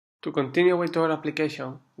To continue with our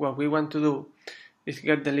application, what we want to do is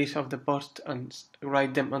get the list of the posts and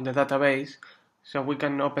write them on the database so we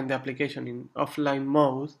can open the application in offline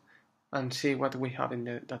mode and see what we have in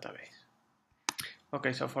the database.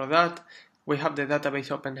 Okay, so for that, we have the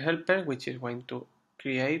database open helper, which is going to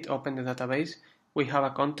open the database. We have a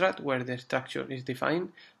contract where the structure is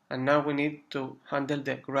defined, and now we need to handle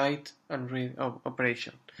the write and read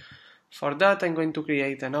operation. For that, I'm going to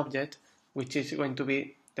create an object, which is going to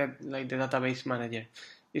be like the database manager.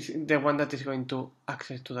 It's the one that is going to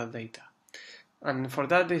access to that data. And for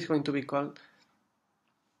that, it's going to be called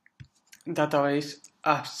database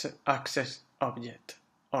access object,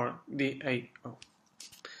 or DAO.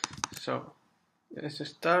 So let's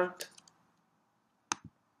start.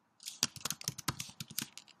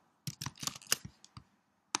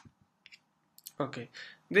 Okay,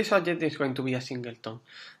 this object is going to be a singleton.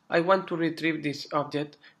 I want to retrieve this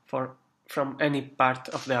object from any part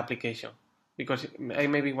of the application, because I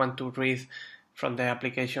maybe want to read from the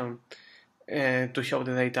application to show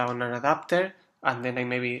the data on an adapter, and then I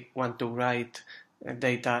maybe want to write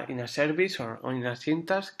data in a service or in a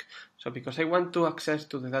syntax. So because I want to access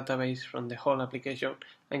to the database from the whole application,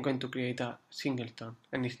 I'm going to create a singleton,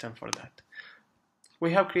 an instance for that.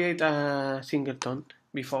 We have created a singleton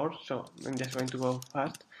before, so I'm just going to go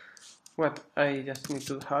fast. What I just need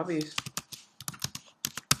to have is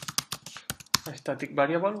a static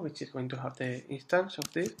variable, which is going to have the instance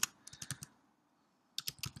of this.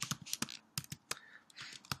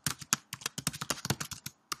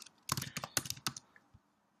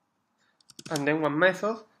 And then one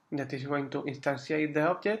method that is going to instantiate the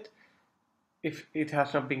object if it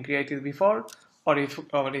has not been created before, or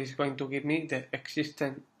it's going to give me the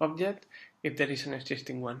existing object if there is an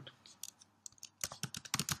existing one.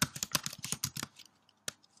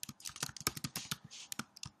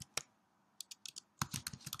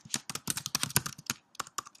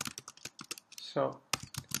 So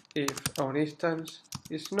if our instance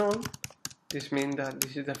is null, this means that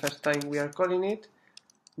this is the first time we are calling it.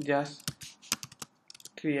 Just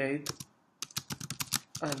create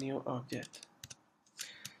a new object.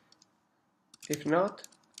 If not,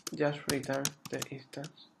 just return the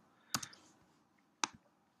instance.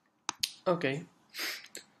 Okay,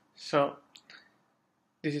 so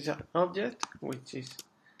this is an object which is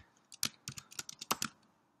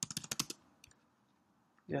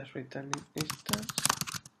just returning instance.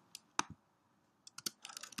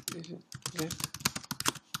 This is get.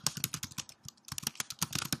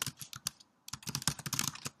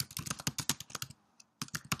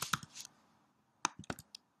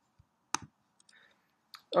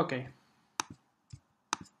 Okay.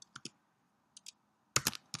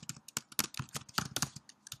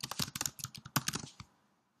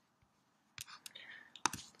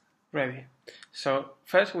 Ready. So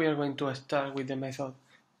first we are going to start with the method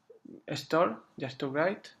store, just to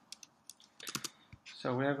write.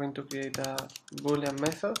 So we are going to create a Boolean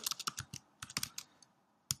method.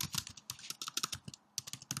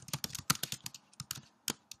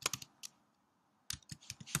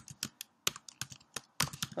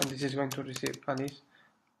 And this is going to receive a list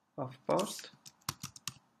of posts.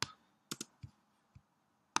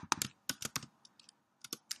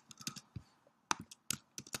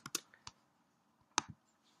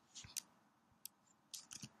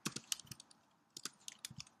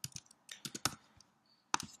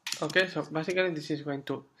 Okay, so basically this is going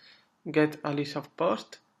to get a list of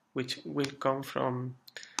posts, which will come from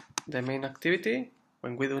the main activity.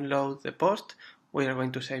 When we download the post, we are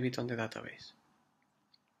going to save it on the database.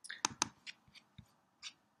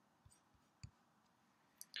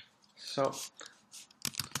 So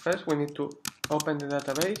first we need to open the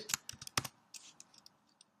database.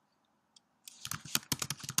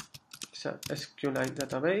 It's a SQLite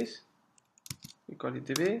database. We call it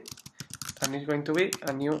DB, and it's going to be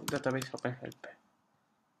a new database open helper.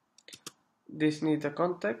 This needs a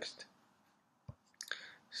context,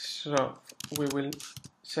 so we will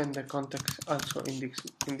send the context also in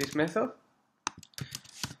this method.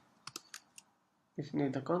 This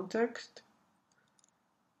needs a context,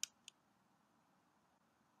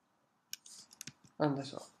 and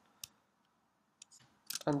that's all.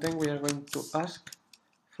 And then we are going to ask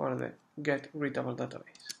for the get readable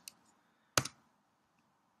database.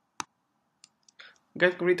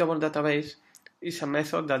 Get readable database is a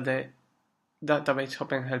method that the database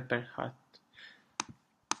open helper had.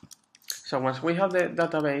 So once we have the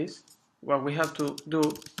database, what we have to do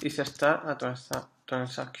is start a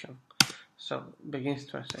transaction. So begins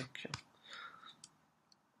transaction.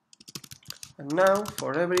 And now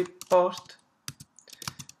for every post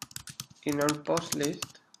in our post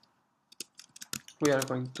list, we are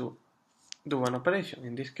going to do an operation.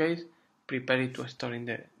 In this case, prepare it to store in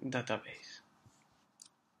the database.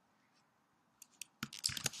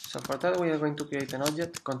 So for that, we are going to create an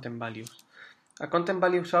object, content values. A content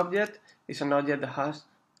values object is an object that has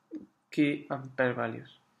key and pair values.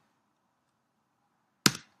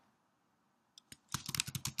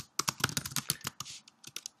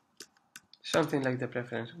 Something like the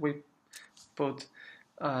preference. We put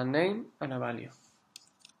a name and a value.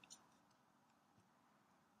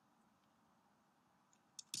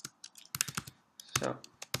 So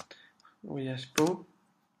we just put,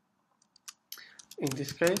 in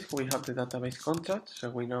this case, we have the database contract, so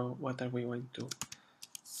we know what are we going to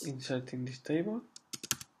insert in this table,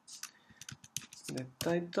 the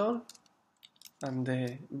title and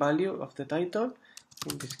the value of the title,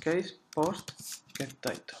 in this case, post get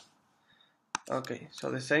title. Okay,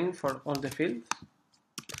 so the same for all the fields.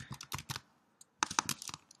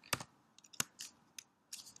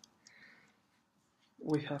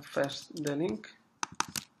 We have first the link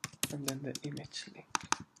and then the image link.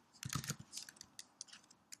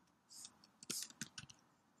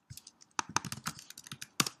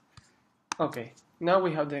 Okay, now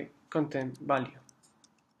we have the content value.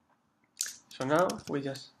 So now we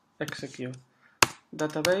just execute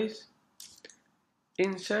database,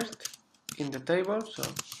 insert in the table. So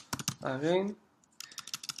again,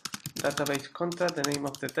 database contract, the name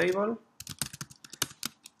of the table.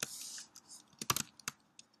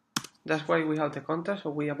 That's why we have the contract, so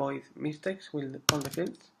we avoid mistakes with all the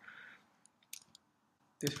fields.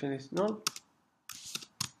 This field is null.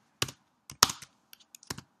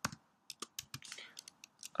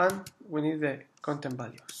 And we need the content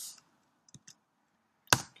values.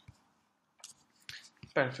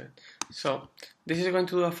 Perfect. So this is going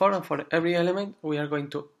to do a for, and for every element we are going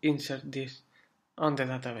to insert this on the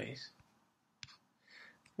database.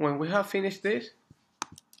 When we have finished this,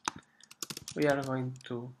 we are going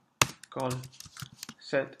to call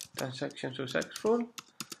set transaction successful,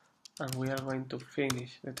 and we are going to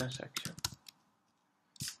finish the transaction.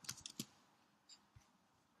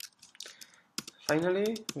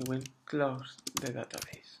 Finally, we will close the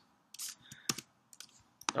database.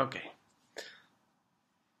 Okay.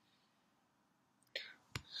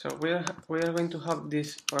 So we are going to have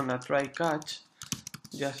this on a try catch,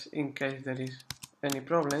 just in case there is any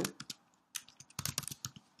problem.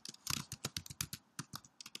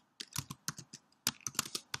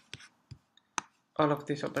 All of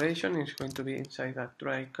this operation is going to be inside that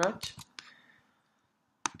try catch.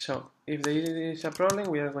 So if there is a problem,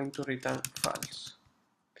 we are going to return false.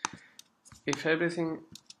 If everything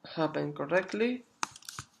happened correctly,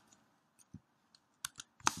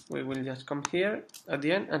 we will just come here at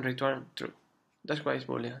the end and return true. That's why it's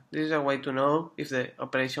Boolean. This is a way to know if the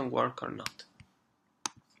operation worked or not.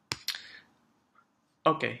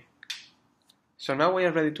 Okay, so now we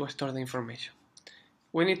are ready to store the information.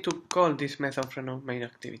 We need to call this method from our main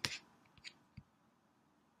activity.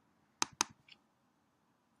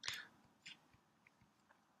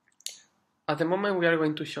 At the moment, we are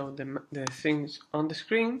going to show the things on the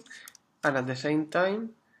screen, and at the same time,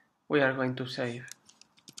 we are going to save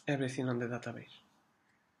everything on the database.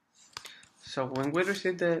 So when we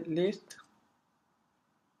receive the list,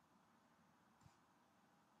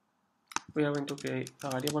 we are going to create a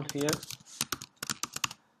variable here.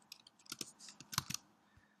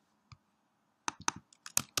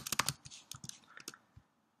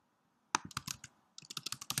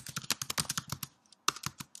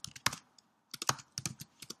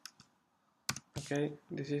 Okay,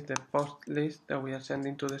 this is the post list that we are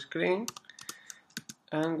sending to the screen,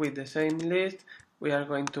 and with the same list we are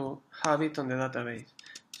going to have it on the database.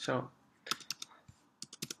 So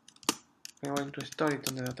we're going to store it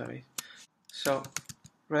on the database. So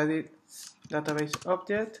ready database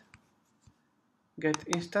object get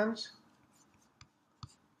instance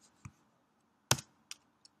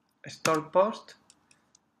store post,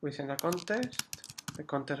 we send a context, the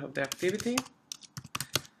context of the activity,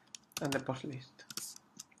 and the post list.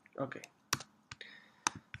 Okay.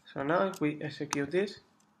 So now if we execute this,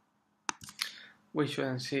 we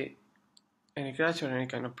shouldn't see any crash or any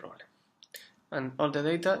kind of problem. And all the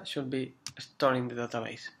data should be stored in the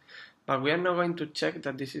database. But we are not going to check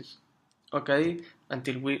that this is okay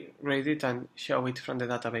until we read it and show it from the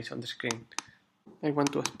database on the screen. I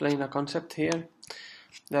want to explain a concept here.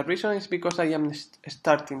 The reason is because I am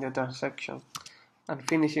starting the transaction and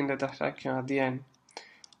finishing the transaction at the end.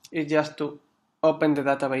 It's just to open the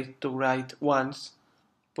database to write once,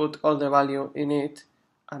 put all the value in it,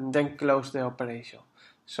 and then close the operation.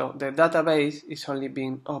 So the database is only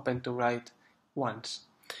being open to write once.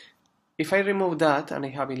 If I remove that, and I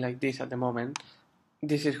have it like this at the moment,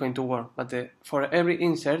 this is going to work, but for every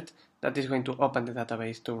insert, that is going to open the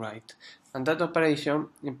database to write. And that operation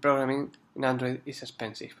in programming in Android is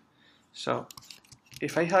expensive. So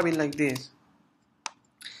if I have it like this,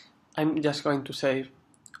 I'm just going to save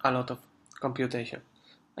a lot of computation.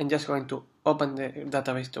 I'm just going to open the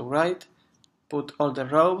database to write, put all the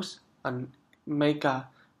rows, and make a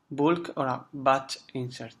bulk or a batch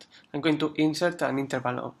insert. I'm going to insert an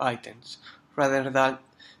interval of items rather than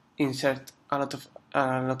insert a lot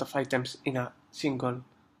of items in a single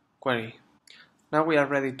query. Now we are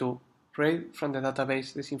ready to read from the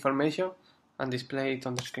database this information and display it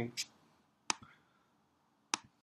on the screen.